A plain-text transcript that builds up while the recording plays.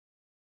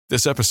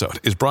This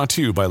episode is brought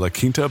to you by La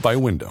Quinta by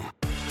Wyndham.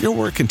 Your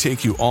work can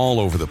take you all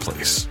over the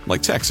place,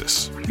 like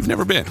Texas. You've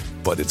never been,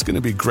 but it's going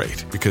to be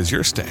great because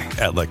you're staying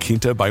at La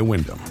Quinta by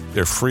Wyndham.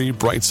 Their free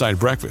Bright Side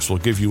breakfast will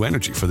give you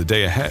energy for the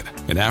day ahead.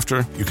 And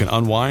after, you can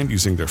unwind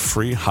using their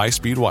free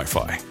high-speed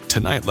Wi-Fi.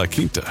 Tonight, La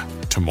Quinta.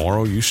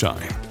 Tomorrow, you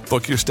shine.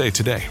 Book your stay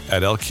today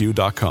at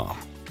lq.com.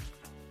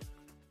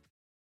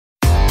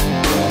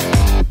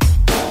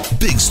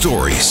 Big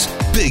stories,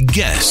 big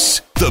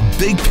guests, the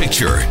big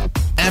picture.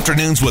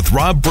 Afternoons with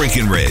Rob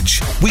Breckenridge.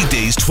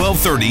 Weekdays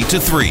 12:30 to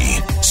 3,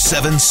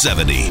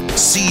 770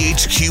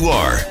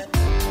 CHQR.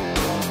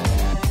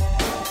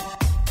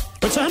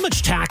 But so how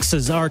much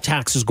are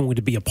taxes going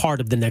to be a part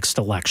of the next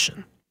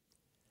election?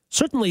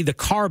 Certainly the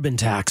carbon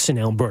tax in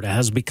Alberta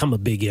has become a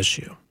big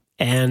issue.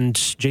 And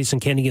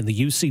Jason Kenney and the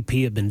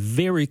UCP have been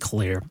very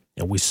clear,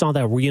 and we saw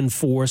that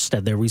reinforced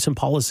at their recent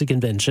policy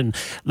convention.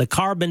 The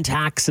carbon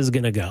tax is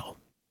going to go.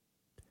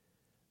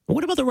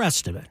 What about the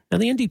rest of it? Now,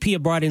 the NDP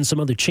have brought in some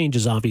other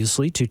changes,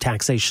 obviously, to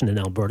taxation in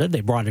Alberta.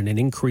 They brought in an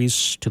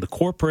increase to the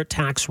corporate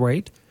tax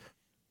rate.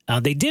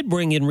 They did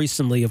bring in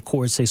recently, of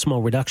course, a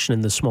small reduction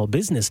in the small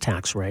business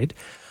tax rate.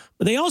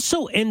 But they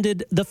also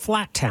ended the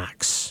flat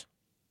tax.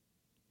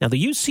 Now,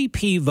 the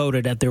UCP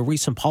voted at their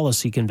recent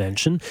policy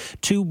convention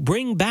to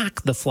bring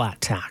back the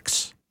flat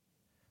tax.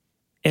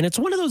 And it's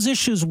one of those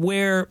issues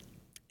where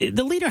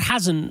the leader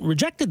hasn't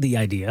rejected the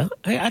idea.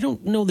 I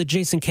don't know that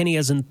Jason Kenney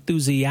has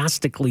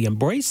enthusiastically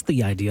embraced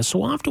the idea, so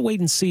we'll have to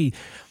wait and see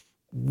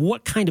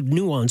what kind of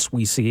nuance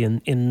we see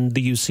in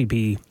the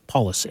UCP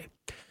policy.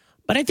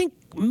 But I think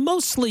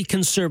mostly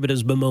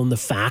conservatives bemoan the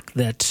fact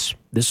that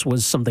this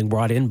was something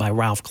brought in by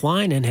Ralph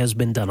Klein and has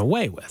been done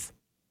away with.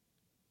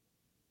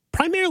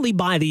 Primarily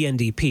by the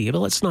NDP,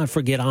 but let's not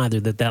forget either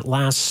that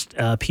last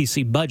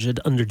PC budget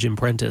under Jim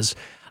Prentice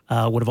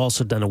would have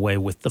also done away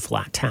with the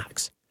flat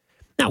tax.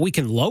 Now, we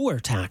can lower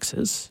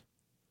taxes.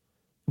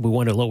 We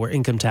want to lower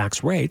income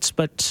tax rates,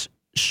 but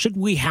should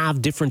we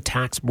have different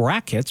tax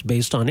brackets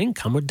based on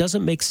income, or does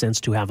it make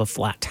sense to have a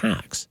flat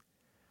tax?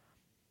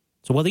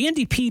 So while the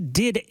NDP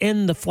did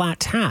end the flat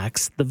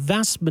tax, the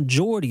vast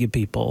majority of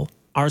people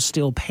are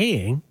still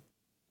paying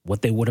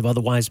what they would have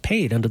otherwise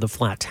paid under the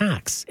flat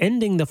tax.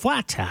 Ending the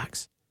flat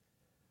tax,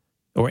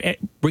 or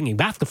bringing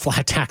back the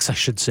flat tax, I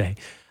should say,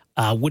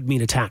 would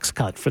mean a tax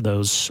cut for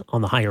those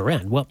on the higher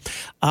end. Well,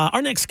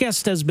 our next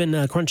guest has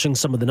been crunching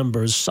some of the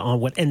numbers on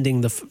what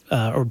ending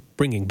or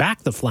bringing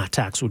back the flat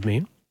tax would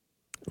mean.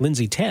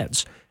 Lindsay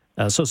Tedds,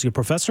 Associate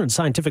Professor and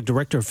Scientific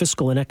Director of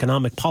Fiscal and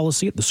Economic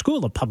Policy at the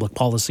School of Public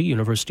Policy,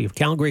 University of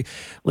Calgary.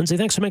 Lindsay,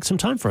 thanks for making some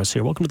time for us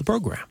here. Welcome to the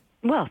program.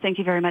 Well, thank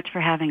you very much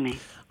for having me.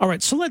 All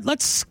right, so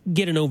let's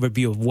get an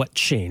overview of what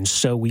changed.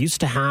 So we used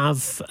to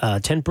have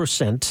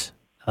 10%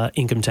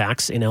 income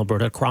tax in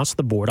Alberta across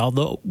the board,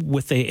 although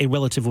with a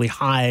relatively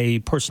high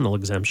personal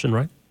exemption,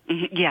 right?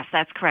 Yes,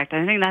 that's correct.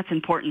 I think that's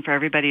important for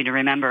everybody to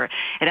remember.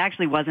 It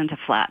actually wasn't a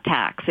flat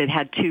tax. It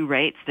had two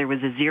rates. There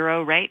was a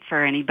zero rate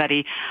for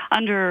anybody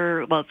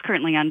under, well, it's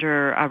currently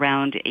under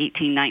around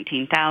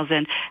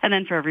 19,000, and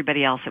then for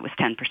everybody else it was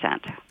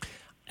 10%.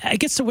 I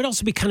guess there would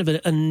also be kind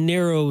of a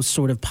narrow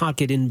sort of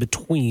pocket in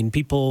between.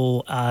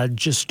 People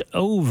just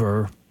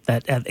over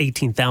that at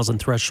 18,000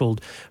 threshold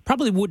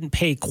probably wouldn't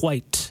pay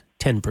quite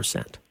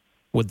 10%,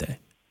 would they?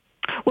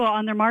 Well,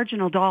 on their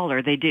marginal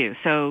dollar, they do.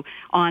 So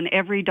on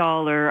every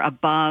dollar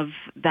above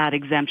that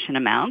exemption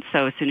amount,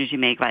 so as soon as you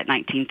make like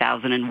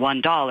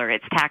 $19,001,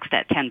 it's taxed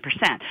at 10%.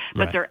 But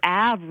Right. Their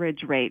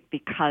average rate,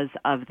 because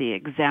of the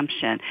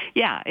exemption,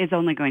 is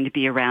only going to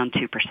be around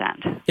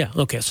 2%. Yeah,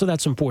 okay, so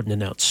that's important to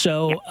note.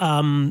 So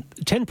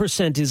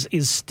 10%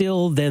 is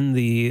still then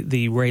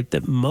the rate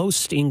that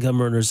most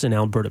income earners in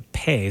Alberta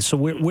pay. So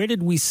where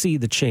did we see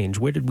the change?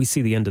 Where did we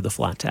see the end of the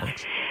flat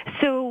tax?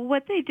 So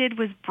what they did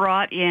was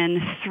brought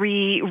in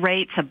three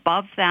rates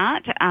above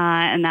that,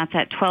 and that's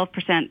at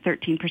 12%,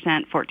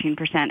 13%,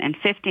 14%, and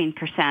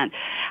 15%.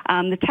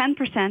 The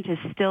 10% is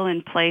still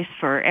in place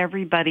for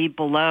everybody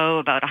below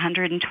about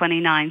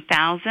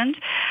 129,000,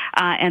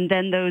 and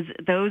then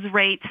those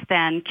rates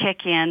then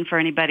kick in for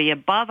anybody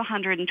above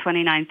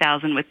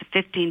 129,000, with the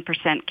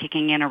 15%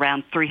 kicking in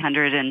around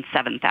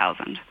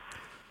 307,000.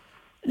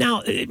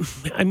 Now,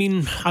 I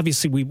mean,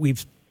 obviously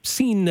we've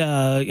seen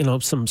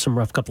some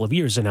rough couple of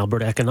years in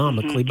Alberta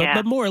economically,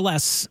 but more or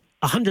less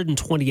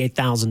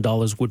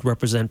 $128,000 would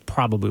represent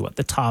probably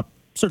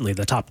certainly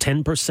the top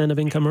 10% of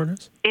income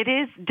earners? It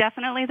is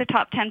definitely the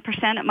top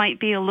 10%. It might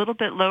be a little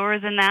bit lower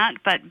than that,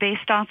 but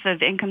based off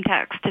of income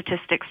tax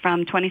statistics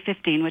from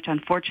 2015, which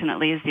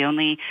unfortunately is the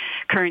only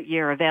current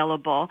year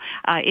available,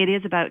 it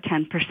is about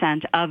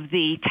 10% of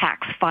the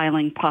tax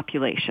filing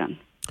population.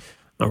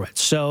 All right.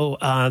 So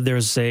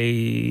there's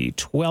a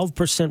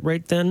 12%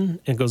 rate then,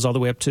 and goes all the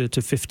way up to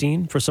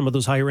 15 for some of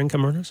those higher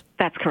income earners?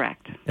 That's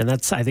correct. And I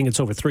think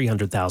it's over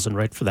 300,000,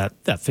 right, for that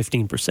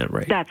 15%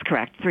 rate? That's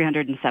correct,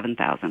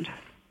 307,000.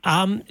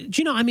 Do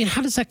you know, I mean,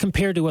 how does that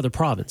compare to other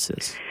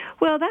provinces?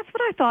 Well, that's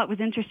what I thought was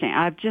interesting.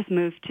 I've just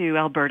moved to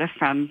Alberta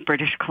from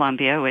British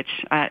Columbia, which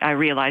I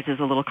realize is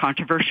a little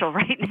controversial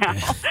right now.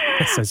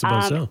 Yes, I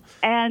suppose so.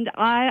 And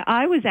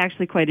I was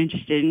actually quite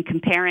interested in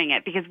comparing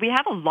it because we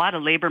have a lot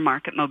of labor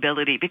market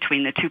mobility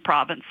between the two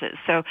provinces.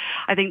 So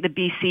I think the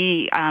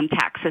BC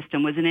tax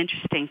system was an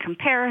interesting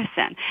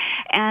comparison.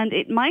 And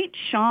it might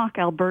shock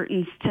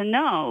Albertans to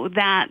know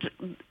that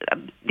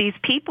these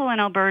people in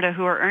Alberta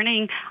who are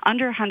earning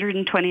under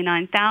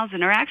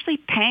 $129,000 are actually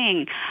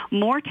paying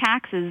more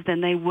taxes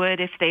than they would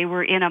if they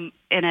were in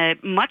a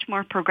much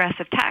more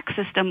progressive tax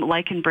system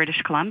like in British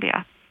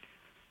Columbia.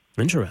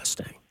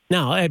 Interesting.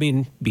 Now, I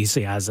mean,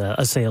 BC has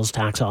a sales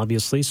tax,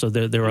 obviously, so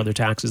there are other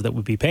taxes that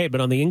would be paid. But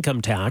on the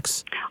income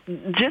tax...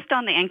 Just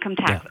on the income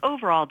tax,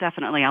 overall,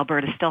 definitely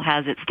Alberta still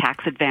has its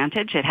tax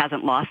advantage. It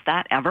hasn't lost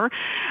that ever.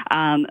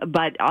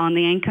 But on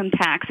the income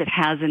tax, it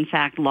has, in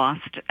fact,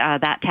 lost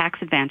that tax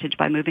advantage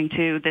by moving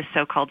to this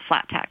so-called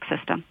flat tax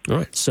system. All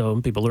right.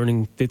 So people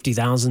earning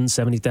 $50,000,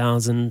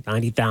 $70,000,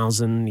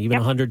 $90,000, even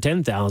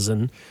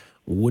 $110,000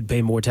 would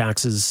pay more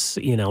taxes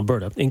in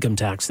Alberta, income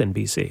tax, than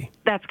BC.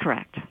 That's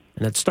correct.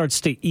 And it starts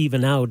to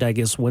even out, I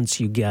guess, once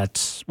you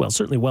get, well,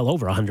 certainly well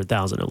over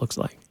 100,000, it looks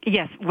like.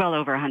 Yes, well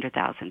over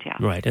 100,000, yeah.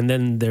 Right. And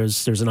then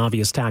there's an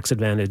obvious tax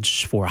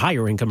advantage for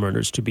higher income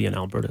earners to be in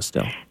Alberta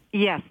still.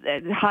 Yes,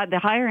 the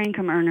higher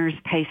income earners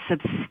pay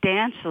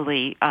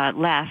substantially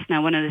less.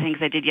 Now, one of the things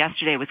I did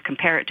yesterday was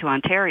compare it to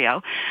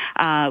Ontario,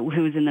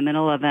 who's in the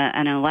middle of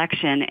an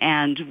election.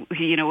 And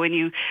you know, when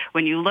you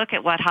look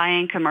at what high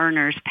income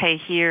earners pay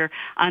here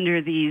under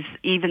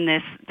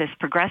this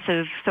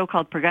progressive,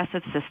 so-called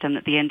progressive system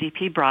that the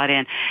NDP brought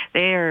in,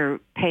 they are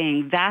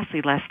paying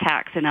vastly less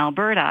tax in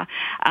Alberta,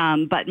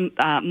 but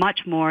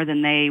much more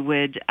than they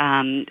would,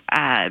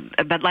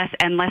 but less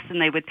than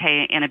they would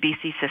pay in a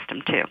BC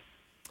system too.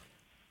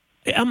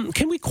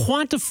 Can we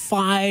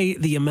quantify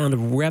the amount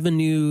of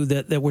revenue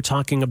that we're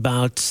talking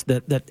about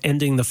that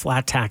ending the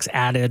flat tax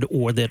added,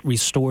 or that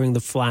restoring the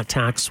flat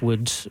tax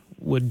would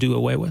do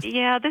away with?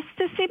 Yeah, this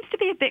seems to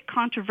be a bit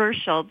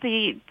controversial.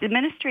 The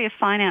Ministry of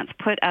Finance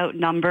put out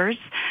numbers.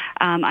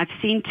 I've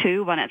seen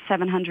two, one at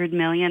 $700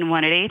 million,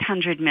 one at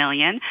 $800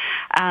 million.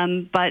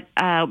 But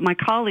my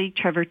colleague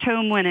Trevor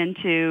Toome went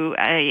into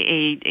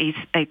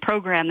a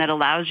program that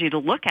allows you to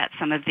look at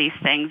some of these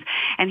things,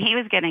 and he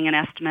was getting an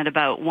estimate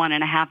about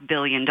 $1.5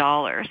 billion.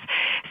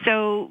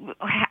 So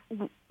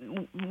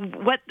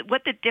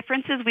what the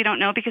difference is, we don't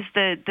know, because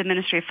the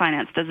Ministry of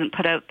Finance doesn't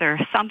put out their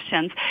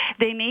assumptions.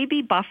 They may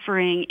be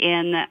buffering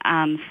in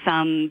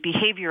some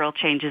behavioral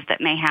changes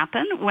that may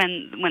happen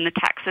when the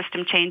tax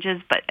system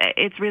changes, but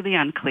it's really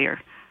unclear.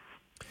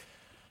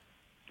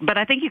 But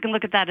I think you can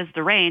look at that as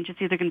the range.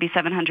 It's either going to be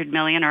 $700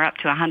 million or up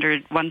to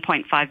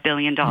 $1.5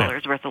 billion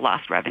worth of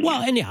lost revenue.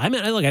 Well, and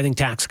I think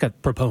tax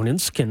cut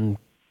proponents can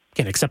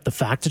accept the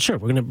fact that, sure,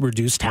 we're going to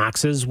reduce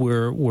taxes,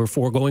 we're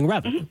foregoing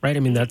revenue, right? I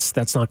mean,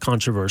 that's not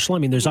controversial. I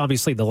mean, there's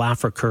obviously the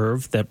Laffer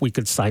curve that we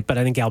could cite, but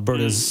I think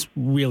Alberta's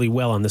really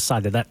well on the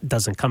side that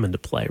doesn't come into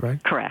play,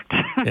 right? Correct.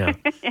 Yeah.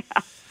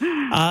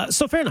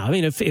 So fair enough. I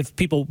mean, if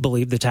people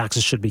believe the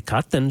taxes should be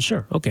cut, then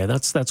sure, okay,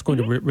 that's going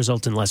to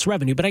result in less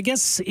revenue. But I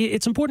guess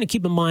it's important to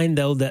keep in mind,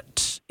 though,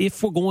 that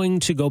if we're going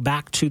to go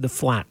back to the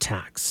flat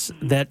tax,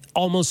 that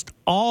almost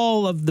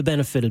all of the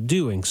benefit of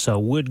doing so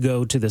would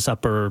go to this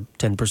upper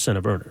 10%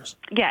 of earners.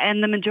 Yeah,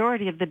 and the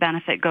majority of the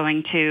benefit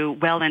going to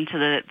well into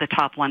the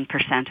top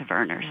 1% of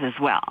earners as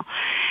well.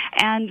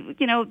 And,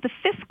 you know, the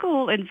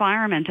fiscal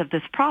environment of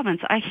this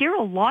province, I hear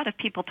a lot of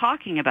people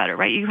talking about it,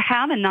 right? You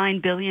have a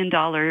 $9 billion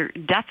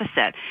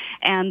deficit,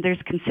 and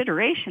there's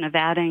consideration of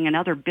adding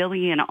another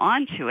billion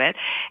onto it,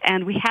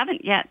 and we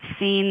haven't yet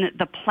seen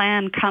the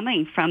plan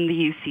coming from the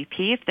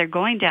UCP. If they're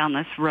going down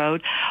this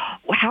road,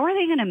 how are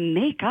they going to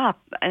make up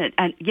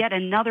yet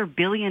another $1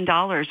 billion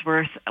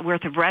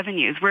worth of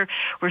revenues? We're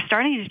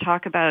starting to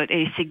talk about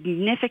a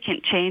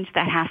significant change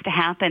that has to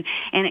happen,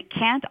 and it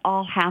can't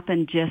all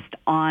happen just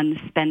on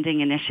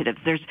spending initiatives.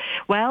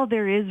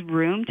 There is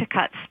room to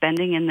cut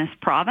spending in this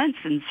province,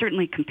 and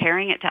certainly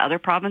comparing it to other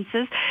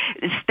provinces,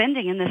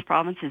 spending in this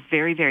province is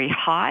very, very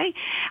high,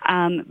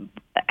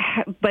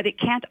 but it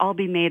can't all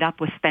be made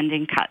up with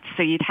spending cuts.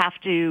 So you'd have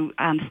to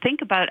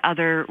think about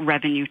other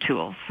revenue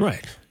tools.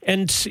 Right.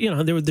 And, you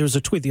know, there was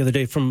a tweet the other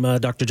day from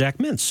Dr. Jack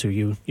Mintz, who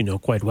you know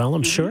quite well,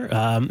 I'm sure,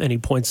 and he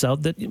points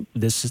out that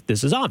this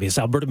is obvious.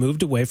 Alberta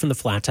moved away from the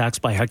flat tax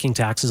by hiking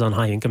taxes on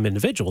high-income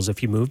individuals.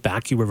 If you move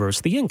back, you reverse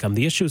the income.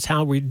 The issue is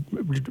how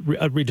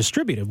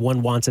redistributive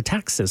one wants a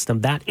tax system.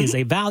 That is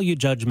a value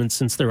judgment,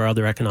 since there are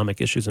other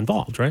economic issues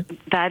involved, right?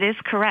 That is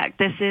correct.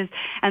 This is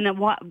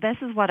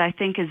what I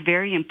think is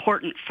very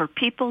important for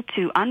people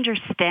to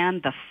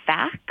understand the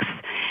facts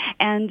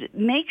and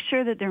make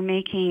sure that they're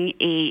making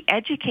a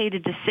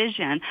educated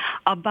decision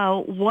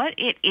about what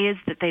it is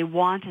that they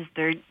want as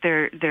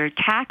their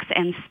tax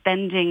and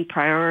spending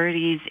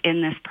priorities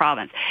in this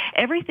province.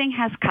 Everything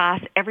has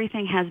costs,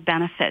 everything has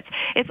benefits.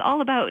 It's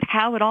all about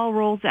how it all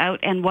rolls out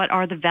and what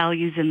are the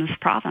values in this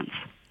province.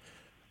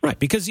 Right,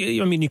 because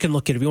you can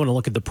look at, if you want to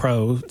look at the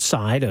pro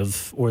side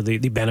of, or the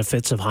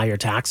benefits of higher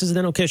taxes,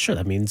 then okay, sure,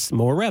 that means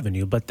more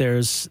revenue. But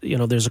there's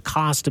a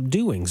cost of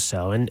doing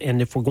so,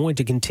 and if we're going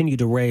to continue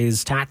to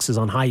raise taxes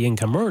on high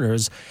income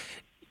earners,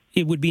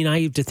 it would be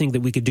naive to think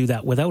that we could do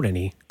that without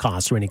any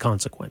costs or any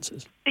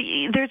consequences.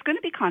 There's going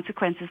to be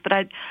consequences,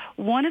 but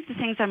one of the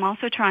things I'm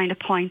also trying to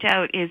point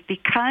out is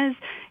because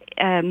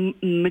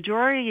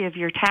majority of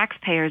your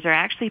taxpayers are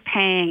actually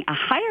paying a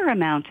higher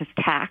amount of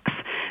tax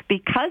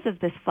because of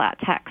this flat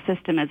tax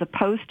system as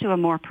opposed to a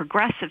more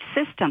progressive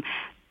system,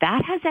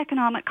 that has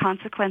economic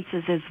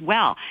consequences as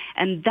well.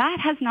 And that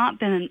has not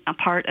been a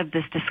part of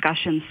this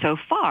discussion so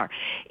far,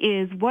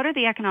 is what are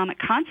the economic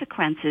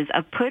consequences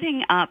of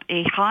putting up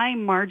a high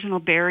marginal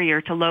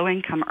barrier to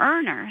low-income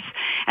earners?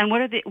 And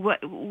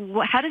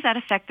how does that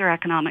affect their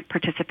economic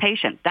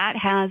participation? That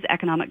has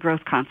economic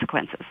growth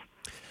consequences.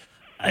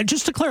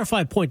 Just to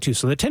clarify a point, too,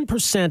 so the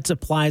 10%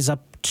 applies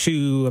up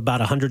to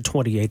about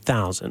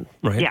 $128,000,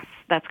 right? Yes,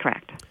 that's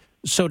correct.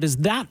 So does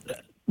that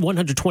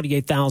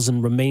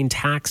 $128,000 remain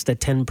taxed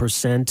at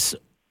 10%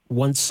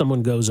 once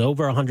someone goes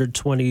over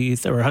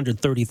 $120,000 or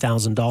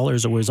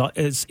 $130,000, or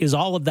is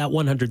all of that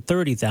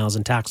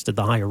 $130,000 taxed at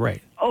the higher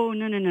rate? Oh,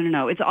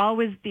 no. It's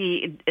always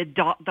the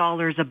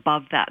dollars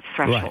above that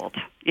threshold.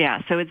 Right.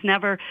 Yeah, so it's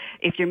never,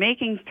 if you're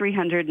making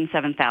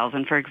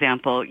 $307,000, for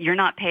example, you're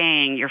not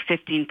paying your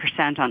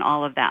 15% on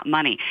all of that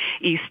money.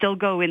 You still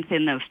go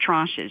within those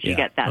tranches. You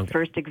get that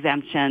first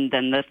exemption,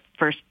 then the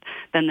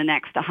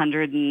next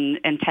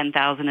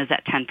 $110,000 is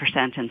at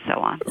 10%, and so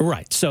on.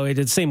 Right. So it's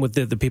the same with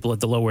the people at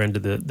the lower end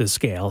of the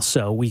scale.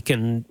 So you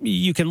can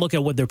look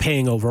at what they're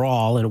paying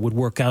overall, and it would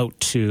work out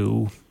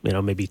to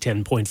maybe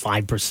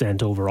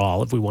 10.5%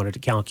 overall if we wanted to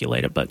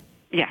calculate it. But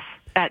yes.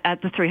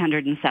 At the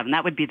 307,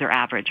 that would be their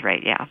average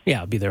rate, yeah. Yeah,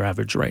 it'd be their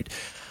average rate.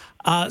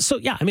 But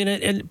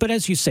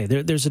as you say,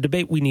 there's a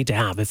debate we need to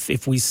have.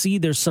 If we see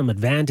there's some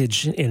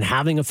advantage in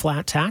having a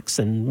flat tax,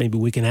 then maybe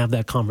we can have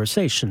that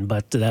conversation.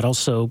 But that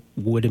also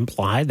would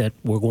imply that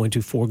we're going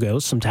to forego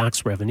some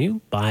tax revenue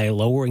by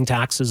lowering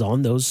taxes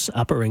on those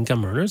upper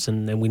income earners,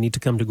 and we need to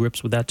come to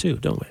grips with that too,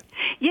 don't we?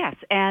 Yes,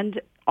 and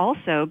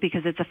also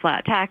because it's a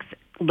flat tax,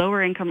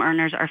 lower income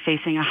earners are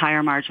facing a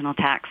higher marginal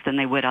tax than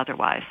they would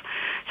otherwise.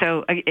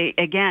 So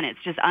again, it's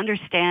just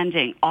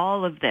understanding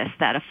all of this,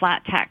 that a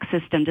flat tax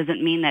system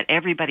doesn't mean that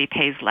everybody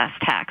pays less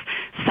tax.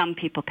 Some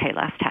people pay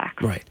less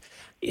tax. Right.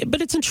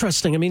 But it's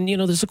interesting.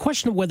 There's a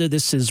question of whether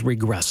this is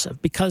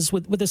regressive, because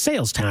with a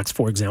sales tax,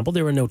 for example,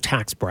 there are no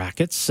tax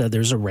brackets.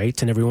 There's a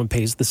rate and everyone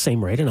pays the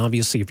same rate. And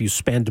obviously, if you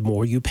spend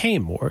more, you pay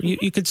more.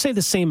 You could say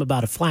the same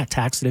about a flat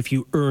tax, that if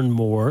you earn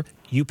more,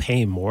 you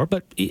pay more.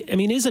 But,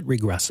 is it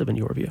regressive in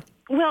your view?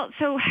 Well,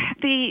 so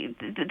a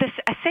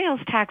sales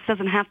tax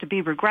doesn't have to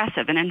be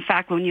regressive. And in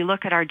fact, when you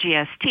look at our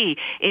GST,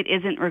 it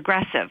isn't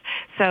regressive.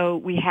 So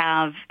we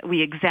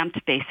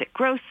exempt basic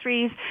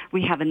groceries,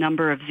 we have a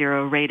number of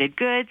zero-rated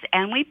goods,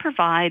 and we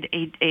provide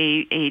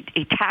a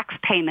tax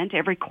payment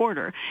every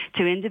quarter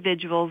to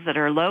individuals that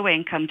are low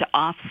income to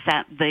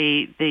offset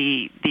the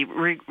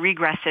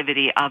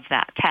regressivity of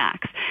that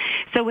tax.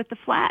 So with the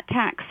flat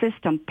tax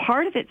system,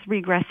 part of its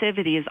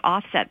regressivity is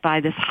offset by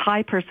this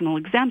high personal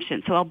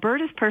exemption. So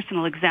Alberta's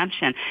personal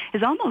exemption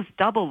is almost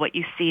double what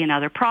you see in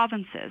other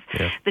provinces.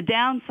 Yeah. The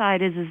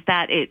downside is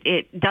that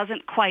it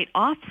doesn't quite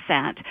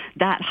offset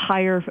that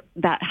higher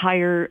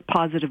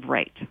positive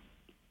rate.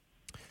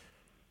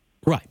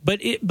 Right, but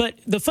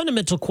the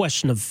fundamental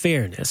question of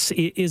fairness,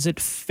 is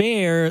it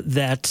fair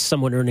that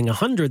someone earning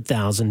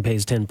 $100,000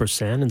 pays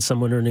 10%, and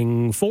someone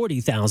earning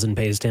 $40,000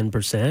 pays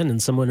 10%,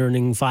 and someone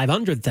earning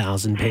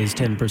 $500,000 pays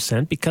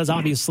 10%? Because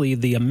obviously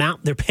the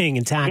amount they're paying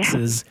in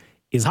taxes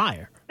is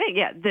higher.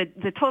 Yeah,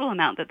 the total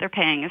amount that they're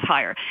paying is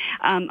higher.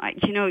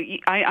 I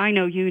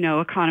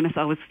know economists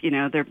always,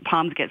 their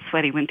palms get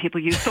sweaty when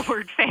people use the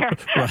word fair.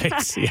 Right,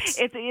 yes.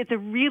 It's a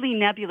really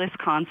nebulous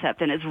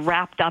concept, and it's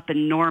wrapped up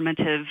in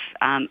normative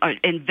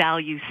in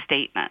value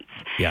statements.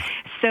 Yeah.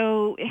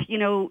 So,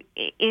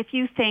 if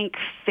you think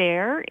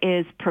fair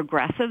is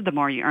progressive, the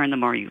more you earn, the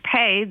more you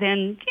pay,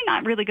 then you're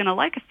not really going to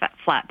like a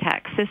flat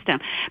tax system.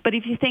 But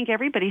if you think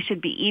everybody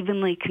should be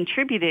evenly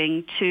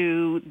contributing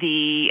to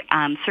the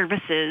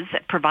services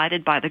provided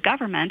by the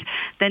government,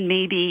 then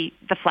maybe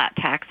the flat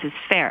tax is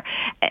fair.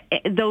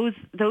 Those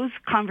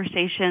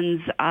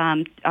conversations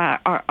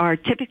are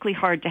typically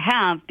hard to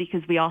have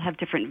because we all have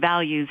different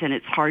values, and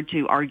it's hard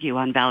to argue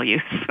on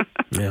values.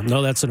 Yeah,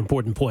 no, that's an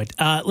important point.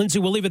 Lindsay,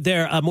 we'll leave it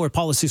there. More at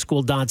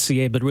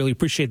policyschool.ca, but really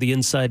appreciate the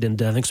insight, and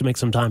thanks for making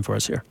some time for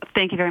us here.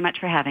 Thank you very much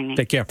for having me.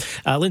 Take care.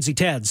 Lindsay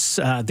Tedds,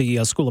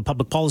 the School of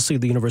Public Policy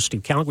at the University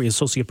of Calgary,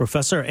 Associate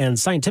Professor and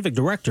Scientific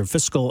Director of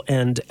Fiscal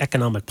and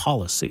Economic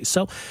Policy.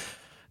 So,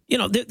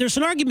 there's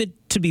an argument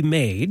to be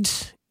made,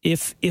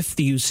 if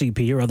the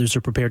UCP or others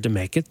are prepared to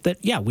make it, that,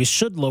 we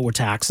should lower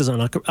taxes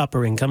on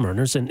upper income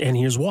earners, and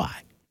here's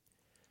why.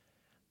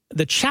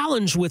 The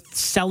challenge with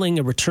selling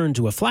a return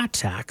to a flat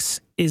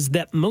tax is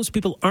that most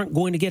people aren't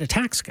going to get a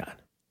tax cut.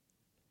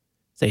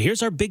 Say,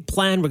 here's our big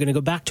plan, we're going to go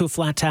back to a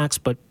flat tax,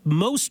 but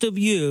most of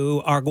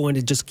you are going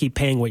to just keep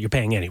paying what you're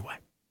paying anyway.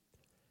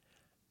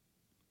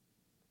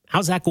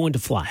 How's that going to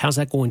fly? How's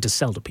that going to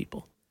sell to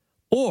people?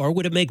 Or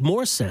would it make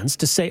more sense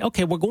to say,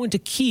 okay, we're going to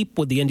keep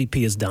what the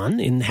NDP has done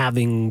in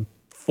having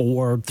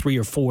 3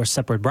 or 4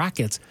 separate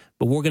brackets,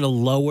 but we're going to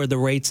lower the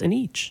rates in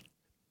each.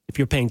 If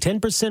you're paying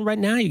 10% right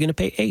now, you're going to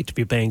pay 8. If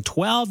you're paying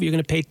 12, you're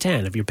going to pay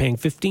 10. If you're paying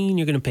 15,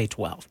 you're going to pay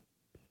 12.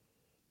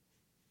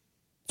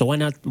 So why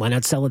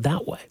not sell it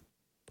that way?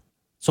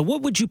 So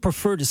what would you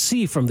prefer to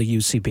see from the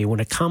UCP when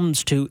it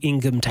comes to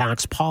income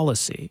tax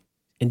policy?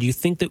 And do you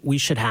think that we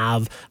should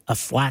have a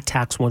flat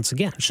tax once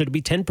again? Should it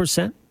be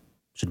 10%?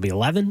 Should it be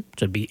 11?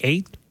 Should it be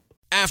 8?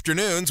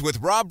 Afternoons with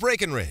Rob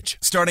Breckenridge,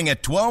 starting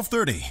at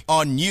 12:30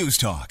 on News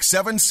Talk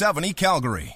 770 Calgary.